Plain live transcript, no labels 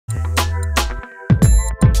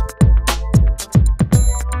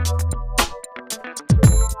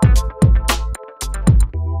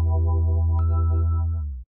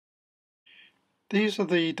These are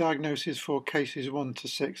the diagnoses for cases 1 to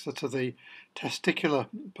 6 that are the testicular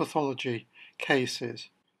pathology cases.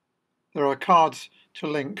 There are cards to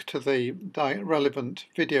link to the relevant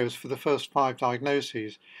videos for the first 5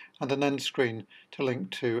 diagnoses and an end screen to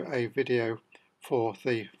link to a video for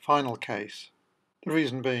the final case. The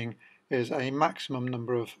reason being is a maximum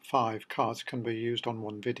number of 5 cards can be used on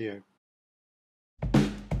one video.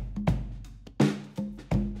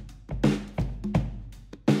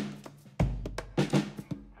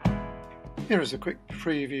 Here is a quick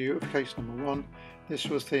preview of case number 1. This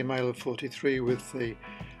was the male of 43 with the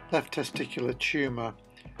left testicular tumour,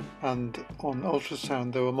 and on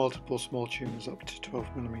ultrasound there were multiple small tumours up to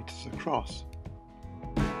 12 millimeters across.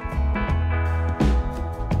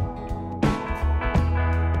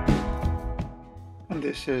 And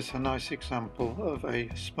this is a nice example of a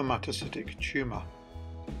spermatocytic tumour.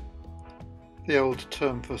 The old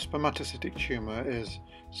term for spermatocytic tumour is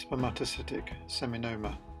spermatocytic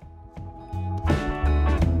seminoma.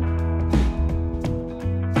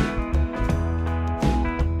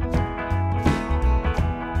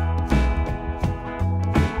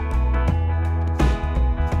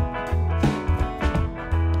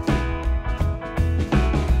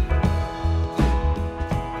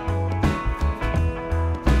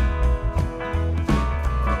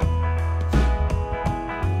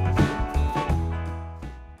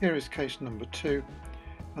 Here is case number 2,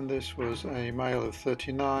 and this was a male of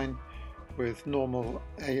 39 with normal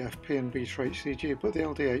AFP and beta HCG, but the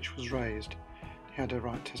LDH was raised. He had a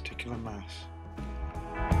right testicular mass.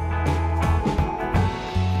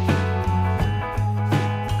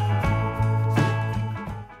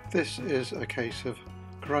 This is a case of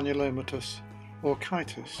granulomatous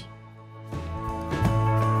orchitis.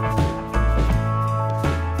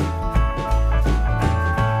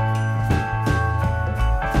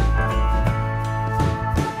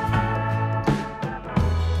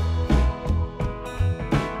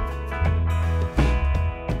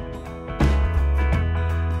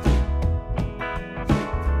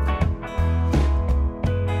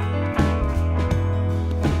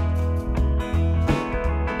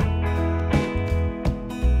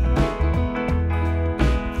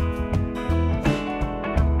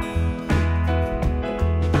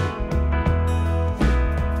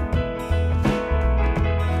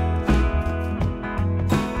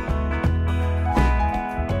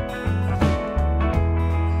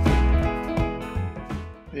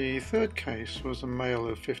 The third case was a male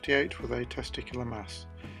of 58 with a testicular mass.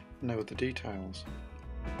 No other details.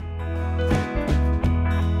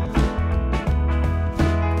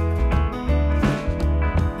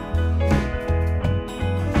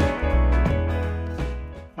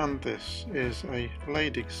 And this is a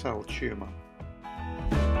Leydig cell tumour.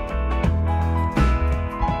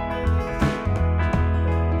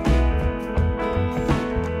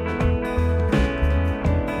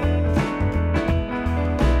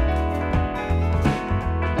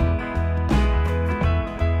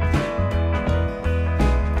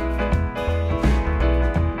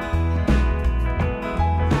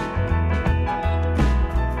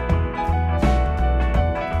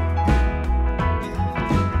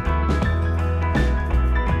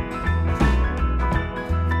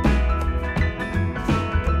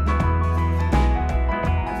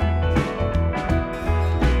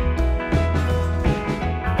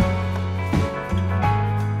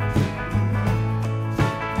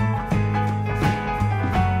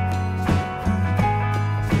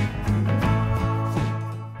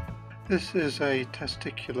 This is a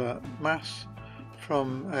testicular mass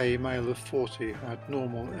from a male of 40 who had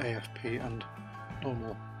normal AFP and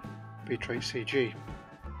normal beta HCG.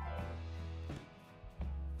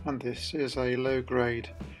 And this is a low-grade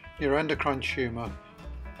neuroendocrine tumour,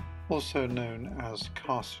 also known as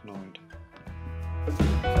carcinoid.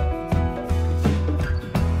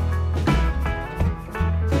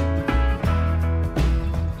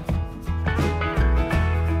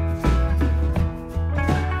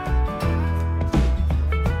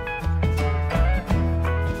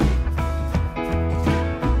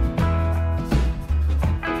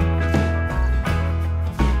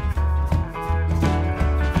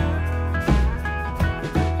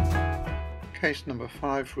 Case number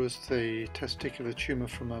 5 was the testicular tumour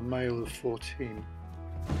from a male of 14.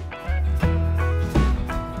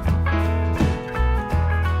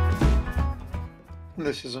 And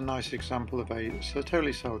this is a nice example of a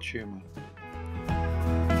Sertoli cell tumour.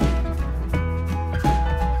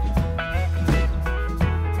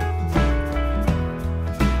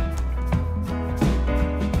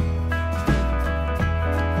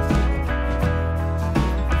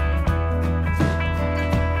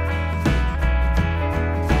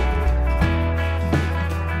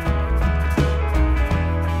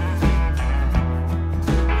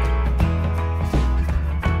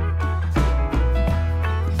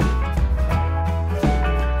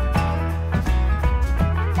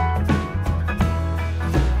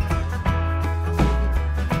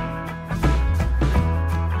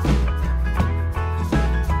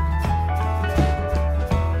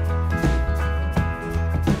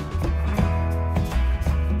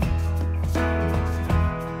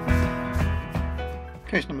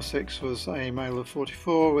 6 was a male of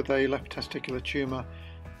 44 with a left testicular tumour.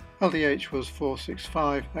 LDH was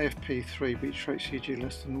 465, AFP 3, beach rate CG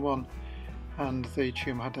less than 1, and the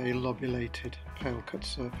tumour had a lobulated pale cut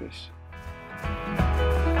surface.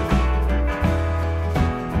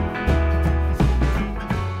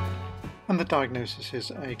 And the diagnosis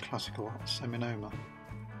is a classical seminoma.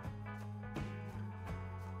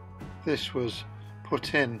 This was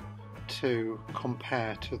put in to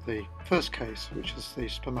compare to the first case, which is the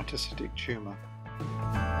spermatocytic tumour.